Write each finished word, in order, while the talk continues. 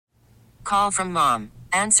Call from mom.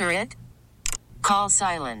 Answer it. Call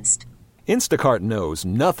silenced. Instacart knows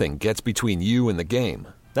nothing gets between you and the game.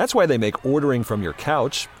 That's why they make ordering from your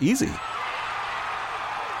couch easy.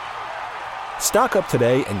 Stock up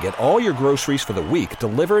today and get all your groceries for the week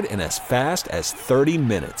delivered in as fast as 30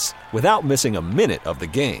 minutes without missing a minute of the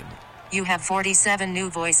game. You have 47 new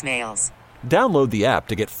voicemails. Download the app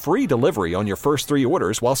to get free delivery on your first 3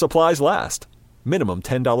 orders while supplies last. Minimum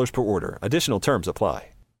 $10 per order. Additional terms apply.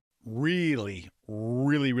 Really,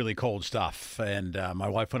 really, really cold stuff. And my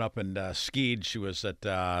wife went up and skied. She was at,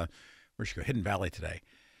 where'd she go? Hidden Valley today.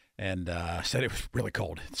 And said it was really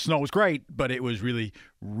cold. The snow was great, but it was really,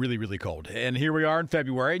 really, really cold. And here we are in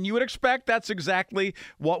February, and you would expect that's exactly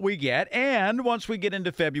what we get. And once we get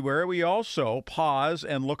into February, we also pause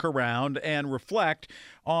and look around and reflect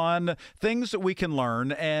on things that we can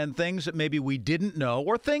learn and things that maybe we didn't know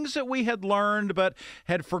or things that we had learned but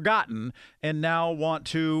had forgotten and now want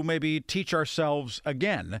to maybe teach ourselves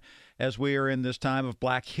again. As we are in this time of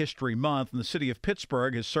Black History Month, and the city of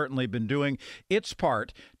Pittsburgh has certainly been doing its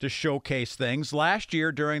part to showcase things. Last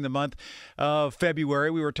year, during the month of February,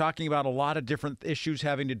 we were talking about a lot of different issues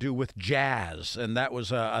having to do with jazz, and that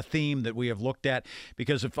was a theme that we have looked at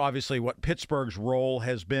because of obviously what Pittsburgh's role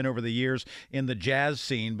has been over the years in the jazz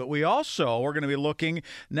scene. But we also are going to be looking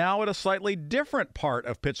now at a slightly different part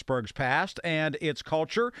of Pittsburgh's past and its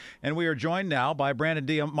culture, and we are joined now by Brandon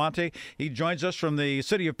Diamante. He joins us from the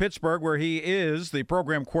city of Pittsburgh, where he is the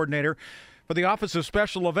program coordinator for the Office of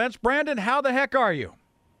Special Events. Brandon, how the heck are you?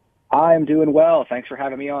 I'm doing well. Thanks for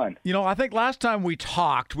having me on. You know, I think last time we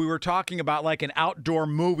talked, we were talking about like an outdoor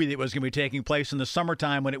movie that was going to be taking place in the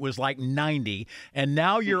summertime when it was like 90. And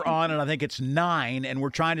now you're on, and I think it's 9, and we're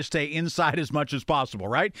trying to stay inside as much as possible,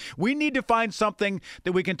 right? We need to find something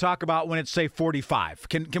that we can talk about when it's, say, 45.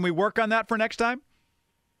 Can we work on that for next time?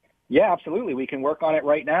 Yeah, absolutely. We can work on it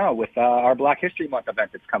right now with our Black History Month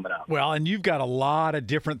event that's coming up. Well, and you've got a lot of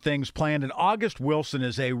different things planned, and August Wilson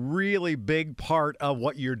is a really big part of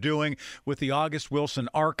what you're doing with the August Wilson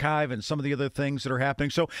Archive and some of the other things that are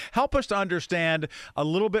happening. So help us to understand a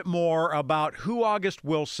little bit more about who August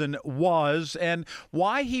Wilson was and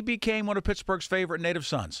why he became one of Pittsburgh's favorite native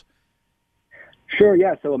sons. Sure,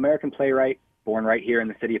 yeah. So American playwright, born right here in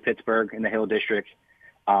the city of Pittsburgh in the Hill District.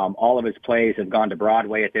 All of his plays have gone to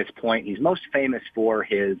Broadway at this point. He's most famous for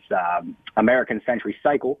his American Century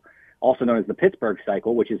Cycle, also known as the Pittsburgh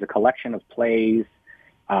Cycle, which is a collection of plays,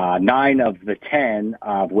 9 of the 10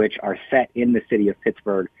 of which are set in the city of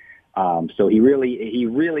Pittsburgh. So he really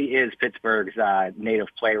is Pittsburgh's native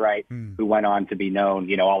playwright who went on to be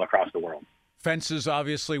known, all across the world. Fences,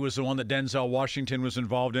 obviously, was the one that Denzel Washington was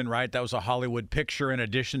involved in, right? That was a Hollywood picture in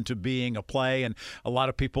addition to being a play, and a lot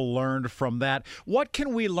of people learned from that. What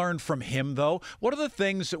can we learn from him, though? What are the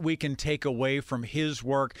things that we can take away from his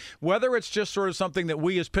work, whether it's just sort of something that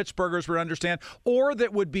we as Pittsburghers would understand or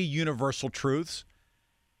that would be universal truths?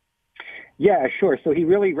 Yeah, sure. So he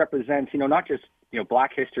really represents, not just,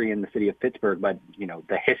 Black history in the city of Pittsburgh, but,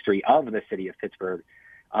 the history of the city of Pittsburgh.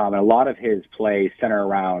 And a lot of his plays center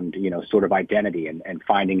around, sort of identity and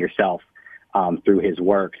finding yourself through his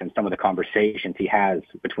works and some of the conversations he has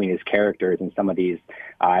between his characters and some of these,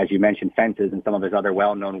 as you mentioned, Fences and some of his other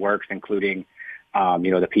well-known works, including,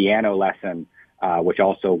 the Piano Lesson, which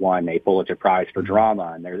also won a Pulitzer Prize for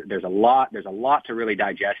drama. And there's a lot to really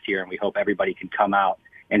digest here, and we hope everybody can come out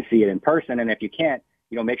and see it in person. And if you can't,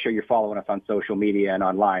 make sure you're following us on social media and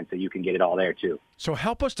online so you can get it all there too. So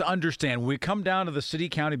help us to understand, when we come down to the City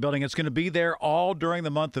County building, it's going to be there all during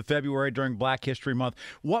the month of February, during Black History Month.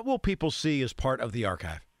 What will people see as part of the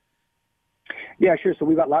archive? Yeah, sure. So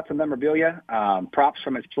we've got lots of memorabilia, props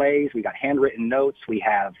from his plays. We got handwritten notes. We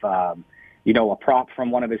have, a prop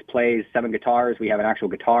from one of his plays, 7 guitars. We have an actual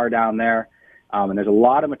guitar down there. And there's a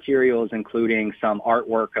lot of materials, including some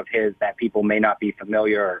artwork of his that people may not be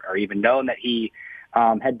familiar or even known that he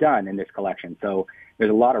had done in this collection. So there's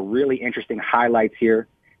a lot of really interesting highlights here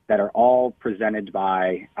that are all presented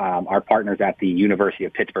by our partners at the University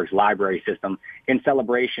of Pittsburgh's library system in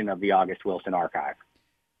celebration of the August Wilson Archive.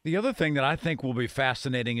 The other thing that I think will be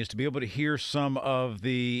fascinating is to be able to hear some of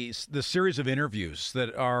the series of interviews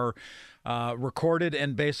that are recorded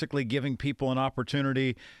and basically giving people an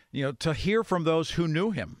opportunity, to hear from those who knew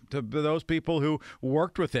him, to those people who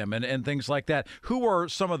worked with him and things like that. Who are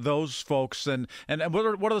some of those folks, and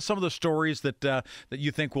what are some of the stories that you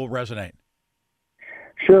think will resonate?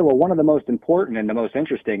 Sure. Well, one of the most important and the most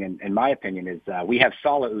interesting, in my opinion, is we have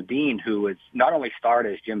Salah Uddin, who has not only starred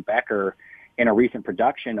as Jim Becker in a recent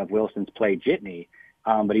production of Wilson's play Jitney,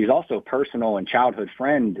 but he's also a personal and childhood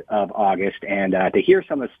friend of August. And to hear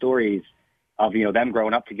some of the stories of them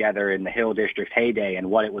growing up together in the Hill District's heyday and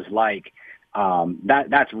what it was like.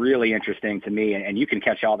 That's really interesting to me, and you can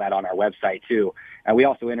catch all that on our website too. And we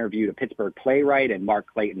also interviewed a Pittsburgh playwright and Mark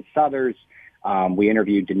Clayton Southers. We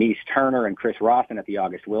interviewed Denise Turner and Chris Rawson at the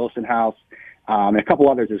August Wilson House, and a couple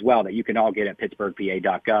others as well that you can all get at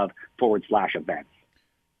pittsburghpa.gov/events.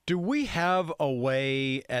 Do we have a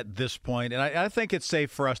way at this point, and I think it's safe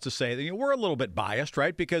for us to say that we're a little bit biased,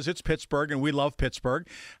 right, because it's Pittsburgh and we love Pittsburgh,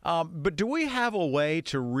 but do we have a way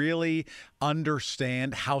to really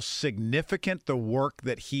understand how significant the work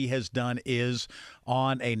that he has done is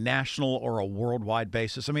on a national or a worldwide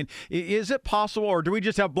basis? I mean, is it possible, or do we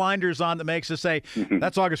just have blinders on that makes us say,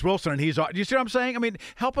 that's August Wilson and he's – do you see what I'm saying? I mean,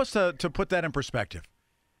 help us to put that in perspective.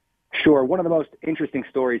 Sure. One of the most interesting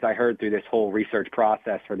stories I heard through this whole research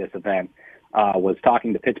process for this event was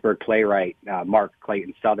talking to Pittsburgh playwright Mark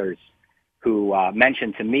Clayton Southers, who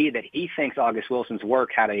mentioned to me that he thinks August Wilson's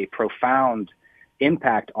work had a profound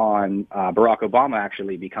impact on Barack Obama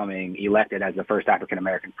actually becoming elected as the first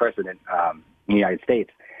African-American president in the United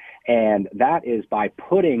States. And that is by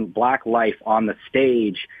putting Black life on the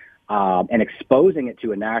stage and exposing it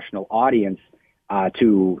to a national audience,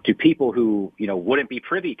 to people who, wouldn't be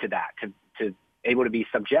privy to that, to able to be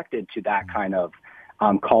subjected to that kind of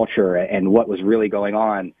culture and what was really going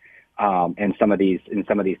on in some of these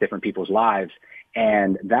different people's lives.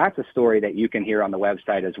 And that's a story that you can hear on the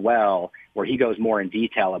website as well, where he goes more in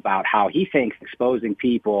detail about how he thinks exposing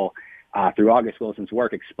people through August Wilson's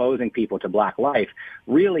work, exposing people to Black life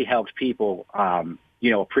really helps people,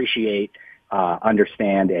 appreciate,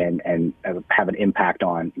 understand, and have an impact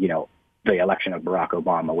on, the election of Barack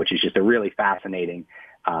Obama, which is just a really fascinating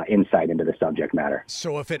insight into the subject matter.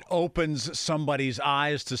 So if it opens somebody's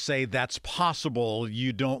eyes to say that's possible,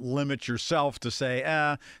 you don't limit yourself to say,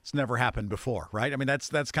 it's never happened before, right? I mean,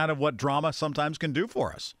 that's kind of what drama sometimes can do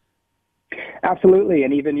for us. Absolutely.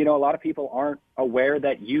 And even, a lot of people aren't aware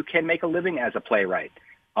that you can make a living as a playwright,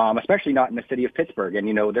 especially not in the city of Pittsburgh. And,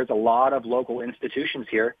 there's a lot of local institutions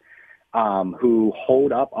here who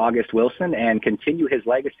hold up August Wilson and continue his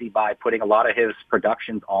legacy by putting a lot of his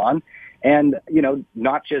productions on. And,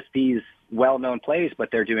 not just these well-known plays,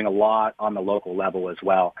 but they're doing a lot on the local level as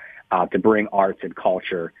well to bring arts and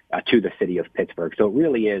culture to the city of Pittsburgh. So it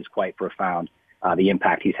really is quite profound, the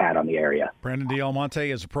impact he's had on the area. Brandon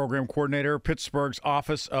D'Almonte is a program coordinator, Pittsburgh's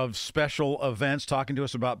Office of Special Events, talking to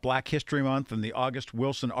us about Black History Month and the August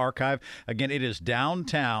Wilson Archive. Again, it is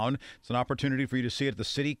downtown. It's an opportunity for you to see it at the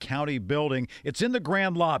City County Building. It's in the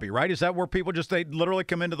Grand Lobby, right? Is that where people they literally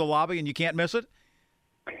come into the lobby and you can't miss it?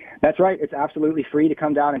 That's right. It's absolutely free to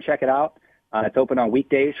come down and check it out. It's open on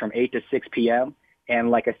weekdays from 8 to 6 p.m. And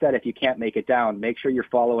like I said, if you can't make it down, make sure you're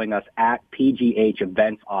following us at PGH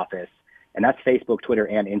Events Office. And that's Facebook, Twitter,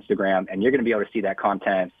 and Instagram. And you're going to be able to see that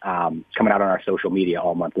content coming out on our social media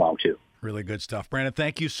all month long, too. Really good stuff. Brandon,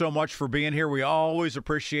 thank you so much for being here. We always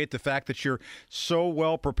appreciate the fact that you're so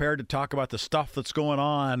well prepared to talk about the stuff that's going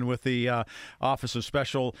on with the Office of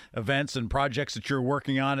Special Events and projects that you're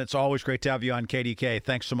working on. It's always great to have you on KDK.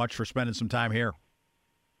 Thanks so much for spending some time here.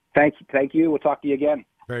 Thank you. We'll talk to you again.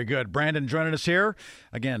 Very good. Brandon joining us here,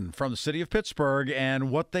 again, from the city of Pittsburgh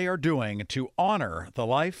and what they are doing to honor the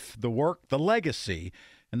life, the work, the legacy,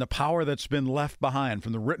 and the power that's been left behind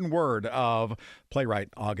from the written word of playwright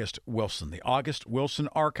August Wilson. The August Wilson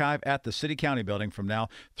Archive at the City County Building from now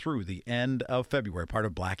through the end of February, part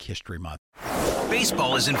of Black History Month.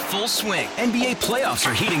 Baseball is in full swing. NBA playoffs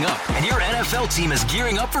are heating up, and your NFL team is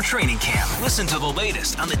gearing up for training camp. Listen to the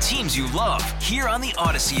latest on the teams you love here on the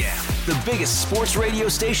Odyssey app. The biggest sports radio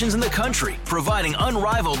stations in the country, providing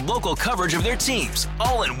unrivaled local coverage of their teams,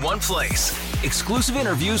 all in one place. Exclusive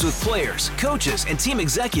interviews with players, coaches, and team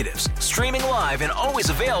executives, streaming live and always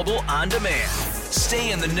available on demand.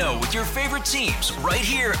 Stay in the know with your favorite teams right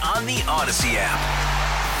here on the Odyssey app.